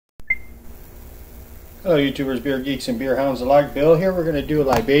Hello YouTubers, beer geeks, and beer hounds alike. Bill here. We're going to do a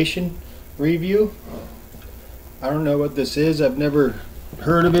libation review. I don't know what this is. I've never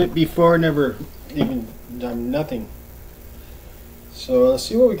heard of it before. Never even done nothing. So let's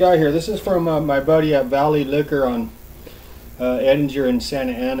see what we got here. This is from my buddy at Valley Liquor on Edinger in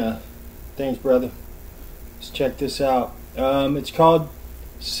Santa Ana. Thanks, brother. Let's check this out. It's called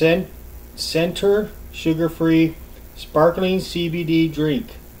Centr sugar-free sparkling CBD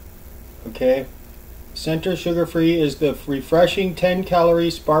drink. Okay. Centr sugar-free is the refreshing 10-calorie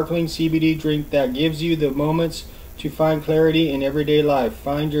sparkling CBD drink that gives you the moments to find clarity in everyday life.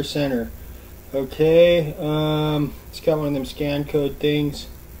 Find your center. Okay, it's got one of them scan code things.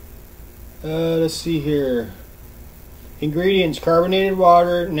 Let's see here. Ingredients: carbonated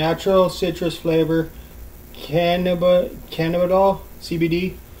water, natural citrus flavor, cannabidol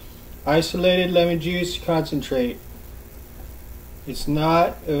CBD, isolated lemon juice concentrate. It's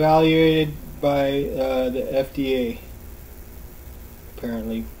not evaluated by the FDA.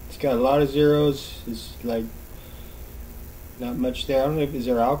 Apparently, it's got a lot of zeros. It's like not much there. I don't know if is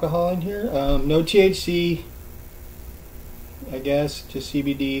there alcohol in here. No THC. I guess just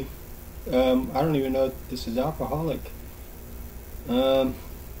CBD. I don't even know if this is alcoholic. Well,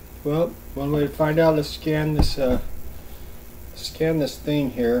 one way to find out. Let's scan this. Scan this thing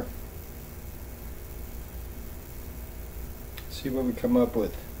here. See what we come up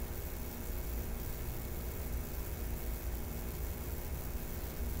with.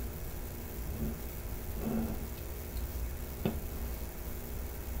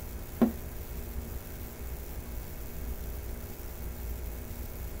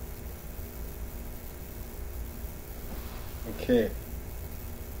 Okay,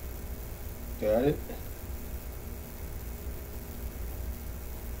 got it.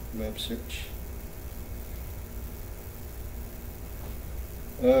 Web search.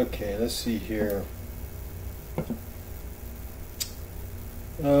 Okay, let's see here.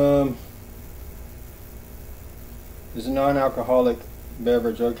 It's a non-alcoholic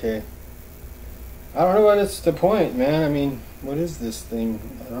beverage. Okay. I don't know what it's the point, man. I mean, what is this thing?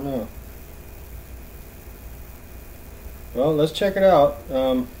 I don't know. Well, let's check it out.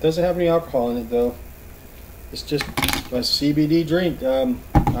 Doesn't have any alcohol in it though. It's just a CBD drink. I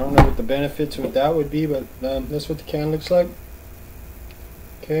don't know what the benefits with that would be, but that's what the can looks like.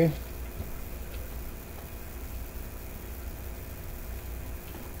 Okay.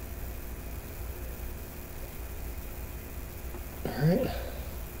 All right.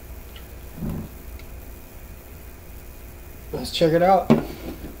 Let's check it out.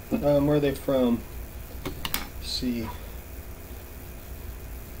 Where are they from? Let's see.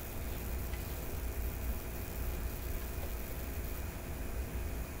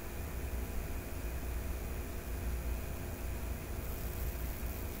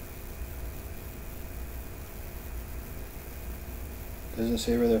 Doesn't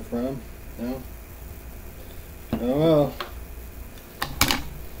say where they're from. No. Oh well.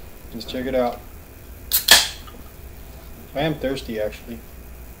 Let's check it out. I am thirsty actually.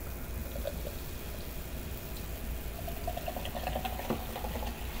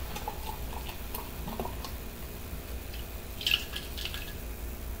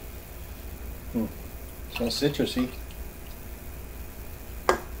 Smells citrusy.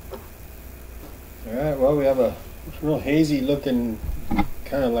 Alright, well we have a real hazy looking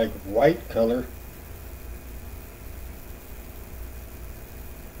kind of like white color.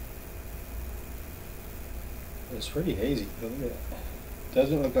 It's pretty hazy. Look at it.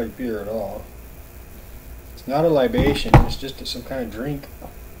 Doesn't look like beer at all. It's not a libation. It's just some kind of drink.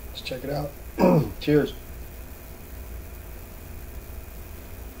 Let's check it out. Cheers.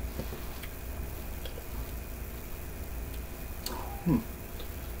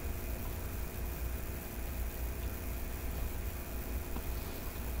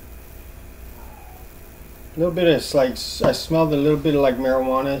 A little bit of like, I smelled a little bit of like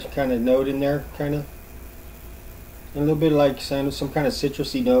marijuana kind of note in there, kind of. A little bit of like some kind of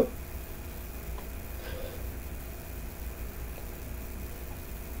citrusy note.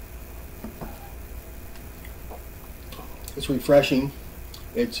 It's refreshing.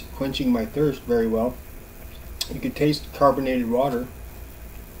 It's quenching my thirst very well. You can taste carbonated water.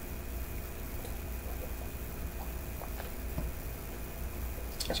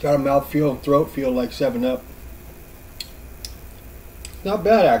 It's got a mouthfeel and throat feel like 7-Up. Not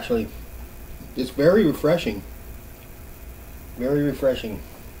bad actually. It's very refreshing. Very refreshing.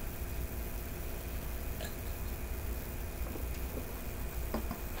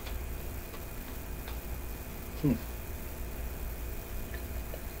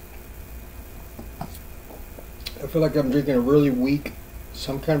 I feel like I'm drinking a really weak,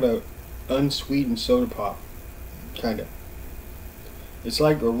 some kind of unsweetened soda pop, kinda. It's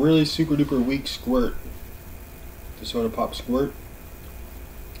like a really super duper weak squirt, the soda pop squirt,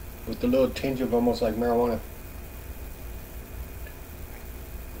 with the little tinge of almost like marijuana.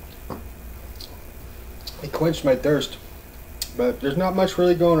 It quenched my thirst, but there's not much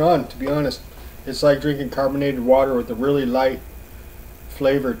really going on, to be honest. It's like drinking carbonated water with a really light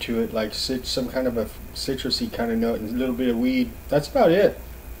flavor to it, like some kind of a citrusy kind of note and a little bit of weed. That's about it.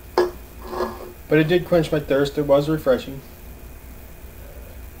 But it did quench my thirst. It was refreshing.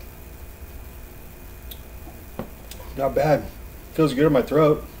 Not bad. Feels good in my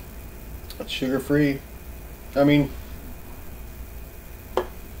throat. It's sugar free. I mean,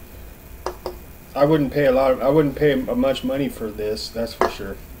 I wouldn't pay much money for this, that's for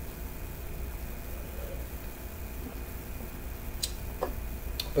sure.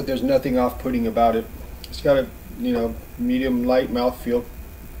 But there's nothing off-putting about it. It's got a, you know, medium light mouthfeel.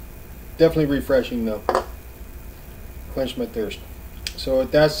 Definitely refreshing though. Quench my thirst. So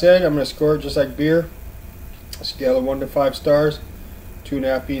with that said, I'm going to score it just like beer. A scale of 1 to 5 stars.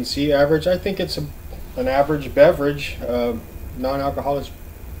 2.5 being C average. I think it's an average beverage, non-alcoholic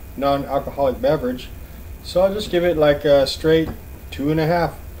beverage. So I'll just give it like a straight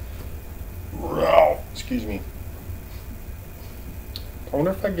 2.5. Excuse me. I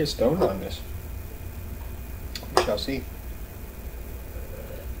wonder if I can get stoned on this. We shall see.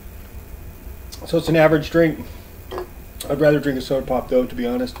 So it's an average drink. I'd rather drink a soda pop though, to be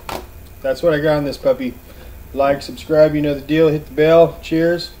honest. That's what I got on this puppy. Like, subscribe, you know the deal. Hit the bell.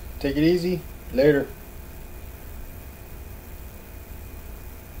 Cheers. Take it easy. Later.